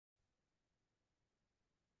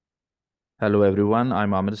Hello everyone,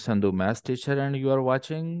 I'm Amir Sandhu, math teacher, and you are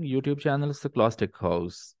watching YouTube channel Scholastic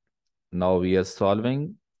House. Now we are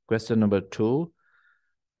solving question number 2.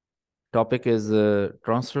 Topic is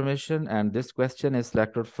transformation, and this question is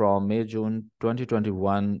selected from May-June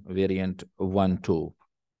 2021 variant 1-2.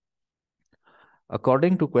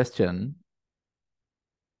 According to question,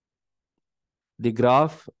 the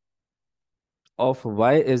graph of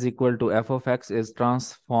y is equal to f of x is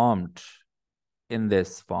transformed in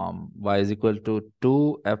this form y is equal to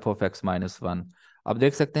 2f of x minus 1. अब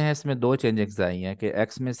देख सकते हैं इसमें दो changes आई हैं कि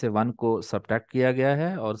x में से 1 को सब्ट्रैक्ट किया गया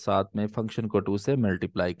है और साथ में फंक्शन को 2 से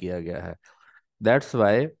मल्टीप्लाई किया गया है. That's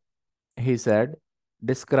why he said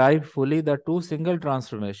describe fully the two single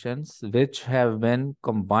transformations which have been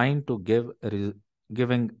combined to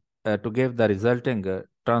giving to give the resulting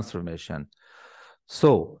transformation.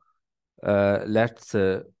 So let's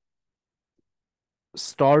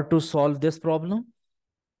start to solve this problem.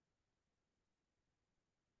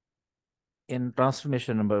 In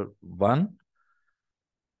transformation number 1,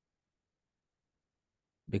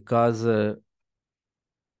 because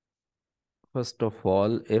first of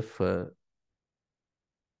all, if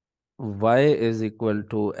y is equal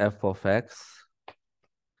to f of x,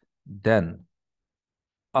 then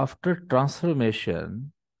after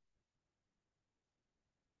transformation,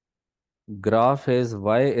 graph is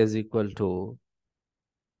y is equal to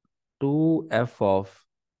 2f of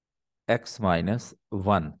x minus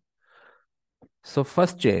 1. So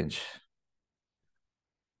first change,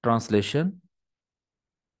 translation.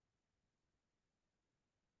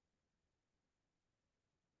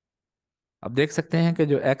 अब देख सकते हैं कि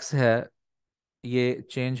जो x है ये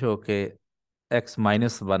change होके x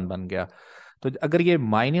minus 1 बन गया. तो अगर ये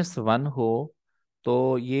 -1 हो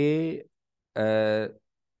तो ये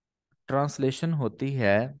ट्रांसलेशन होती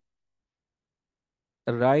है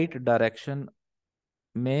राइट डायरेक्शन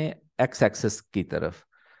में एक्स एक्सिस की तरफ,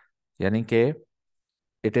 यानी कि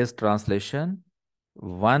it is translation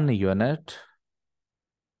 1 unit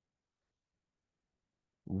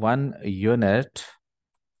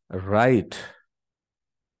right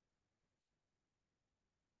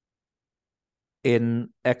in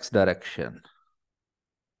x direction.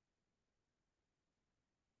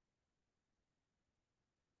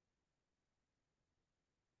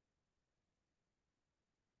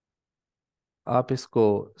 आप इसको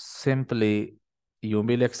सिंपली यूं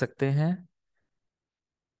भी लिख सकते हैं,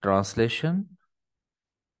 translation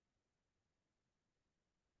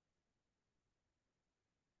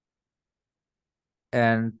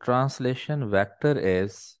and translation vector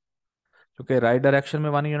is, क्योंकि राइट डायरेक्शन में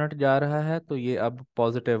 1 यूनिट जा रहा है तो ये अब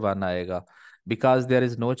 +1 आएगा. Because there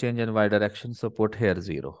is no change in Y direction, so put hair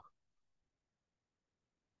 0.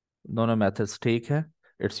 दोनों मेथड्स ठीक है,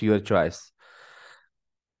 it's your choice.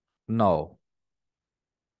 Now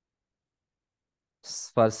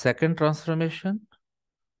for second transformation,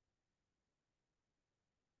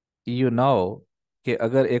 you know कि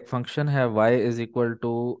अगर एक फंक्शन है y is equal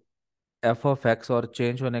to F of x और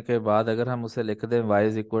चेंज होने के बाद अगर हम उसे लिख दें y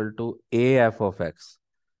is equal to A F of x,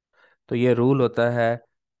 तो ये रूल होता है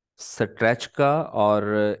स्ट्रेच का, और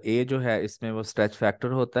a जो है इसमें वो स्ट्रेच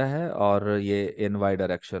फैक्टर होता है और ये इन y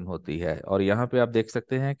डायरेक्शन होती है, और यहाँ पे आप देख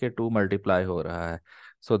सकते हैं कि 2 मल्टीप्लाई हो रहा है.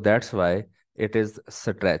 So that's why it is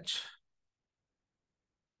stretch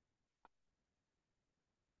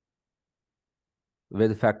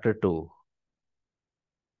with factor 2,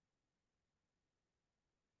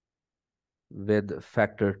 with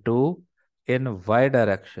factor 2 in y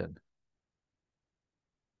direction.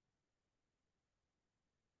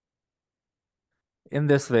 In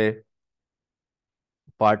this way,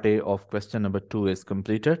 part A of question number 2 is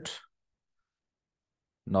completed.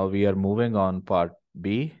 Now we are moving on part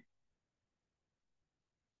B.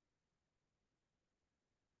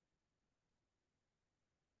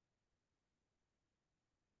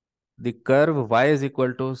 The curve y is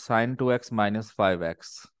equal to sin 2x minus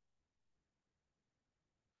 5x.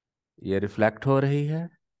 ये reflect हो रही है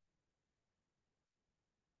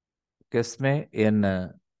किसमें? इन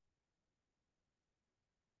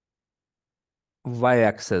y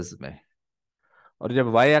access में. और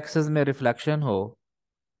जब y access में reflection हो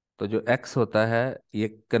तो जो x होता है ये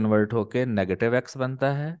कन्वर्ट होके नेगेटिव x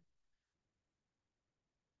बनता है.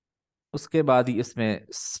 उसके बाद ही इसमें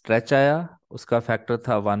स्ट्रेच आया, उसका फैक्टर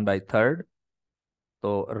था 1/3.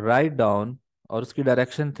 तो राइट डाउन, और उसकी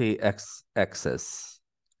डायरेक्शन थी x access.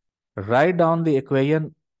 Write down the equation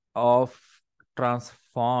of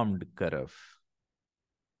transformed curve.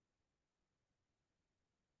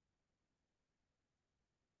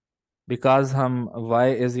 Because हम y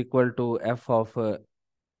is equal to f of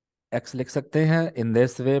x लिख सकते हैं. इन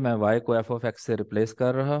दिस वे मैं y को f of x से रिप्लेस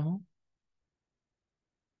कर रहा हूं.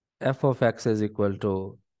 F of x is equal to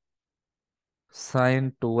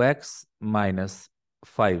sign 2x minus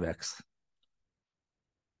 5x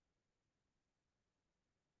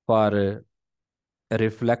for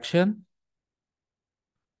reflection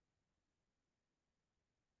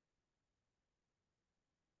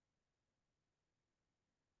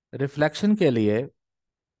reflection के लिए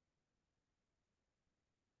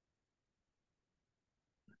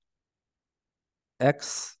x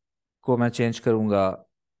को मैं चेंज करूंगा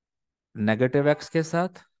नेगेटिव x के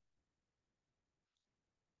साथ,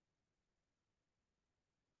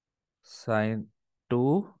 साइन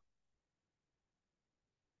 2,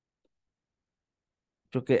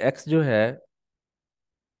 क्योंकि x जो है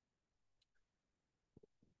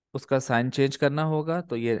उसका साइन चेंज करना होगा,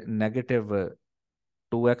 तो ये नेगेटिव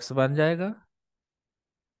 2x बन जाएगा।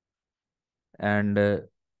 And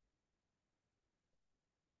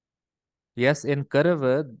yes, in curve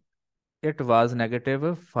it was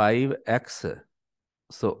negative 5x,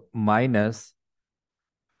 so minus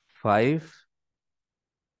 5,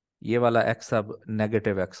 ये वाला x अब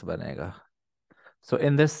नेगेटिव x बनेगा। सो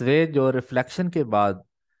इन दिस वे जो रिफ्लेक्शन के बाद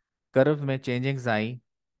कर्व में चेंजिंग्स आई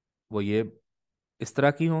वो ये इस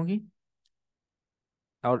तरह की होंगी।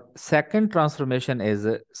 और second transformation is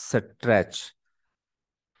stretch,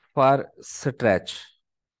 for stretch.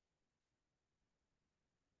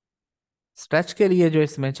 Stretch के लिए जो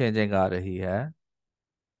इसमें चेंजिंग आ रही है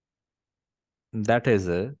दैट इज,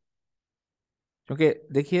 क्योंकि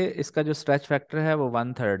देखिए इसका जो स्ट्रेच फैक्टर है वो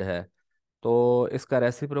 1/3 है, तो इसका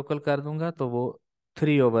रेसिप्रोकल कर दूंगा तो वो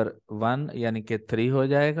 3/1 यानी कि 3 हो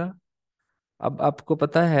जाएगा। अब आपको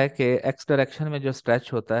पता है कि एक्स डायरेक्शन में जो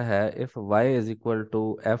स्ट्रेच होता है, if y is equal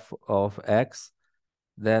to F of x,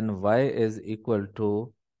 then y is equal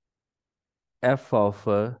to F of,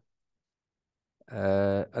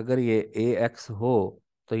 अगर ये ए एक्स हो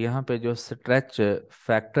तो यहाँ पे जो स्ट्रेच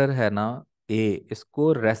फैक्टर है ना ए,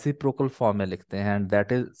 इसको रेसिप्रोकल फॉर्म में लिखते हैं and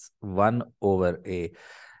that is 1/a।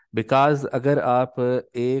 Because अगर आप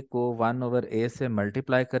ए को 1/a से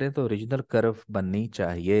मल्टीप्लाई करें तो ओरिजिनल कर्व बननी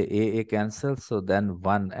चाहिए, ए cancel, so then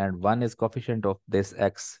 1 and 1 is coefficient of this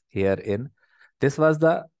x here in this was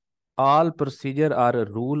the all procedure or a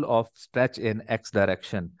rule of stretch in x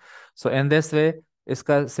direction। so in this way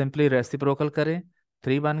इसका simply reciprocal करें,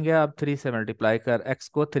 3 बन गया। अब 3 से multiply कर, x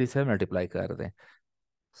को 3 से multiply कर दें,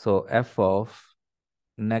 सो F of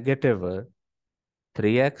negative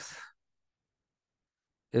 3x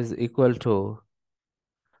is equal to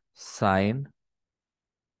sign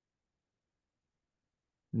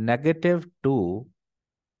 -2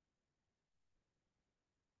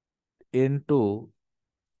 into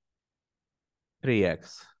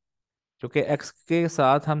 3x, क्योंकि x के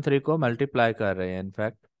साथ हम 3 को मल्टीप्लाई कर रहे हैं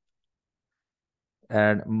इनफैक्ट,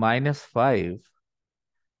 एंड -5।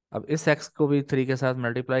 अब इस x को भी 3 के साथ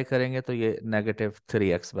मल्टीप्लाई करेंगे तो ये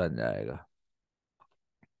 -3x बन जाएगा।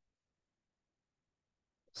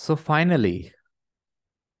 सो फाइनली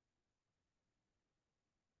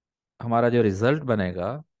हमारा जो रिजल्ट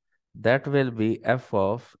बनेगा that will be F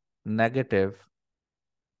of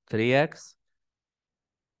 -3x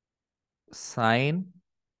sign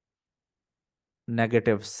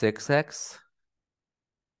 -6x।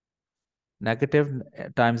 Negative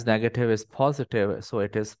times negative is positive, so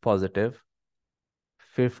it is positive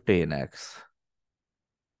 15x,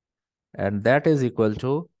 and that is equal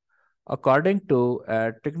to, according to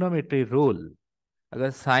trigonometry rule, अगर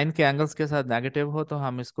sign के angles के साथ negative हो तो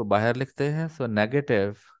हम इसको बाहर लिखते हैं, so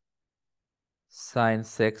negative sign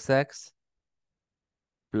 6x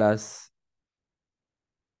plus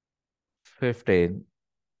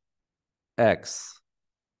 15x।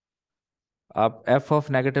 आप f ऑफ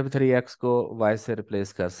 -3x को y से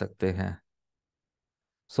रिप्लेस कर सकते हैं।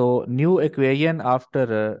 So new equation after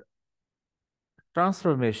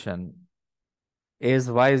transformation is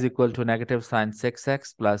y is equal to negative sine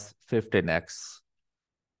 6x plus 15x.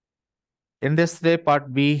 In this way,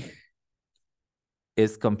 part B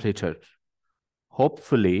is completed.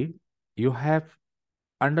 Hopefully, you have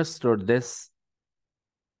understood this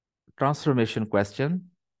transformation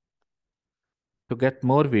question. To get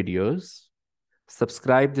more videos,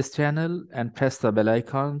 subscribe this channel and press the bell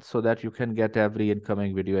icon so that you can get every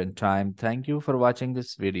incoming video in time. Thank you for watching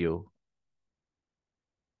this video.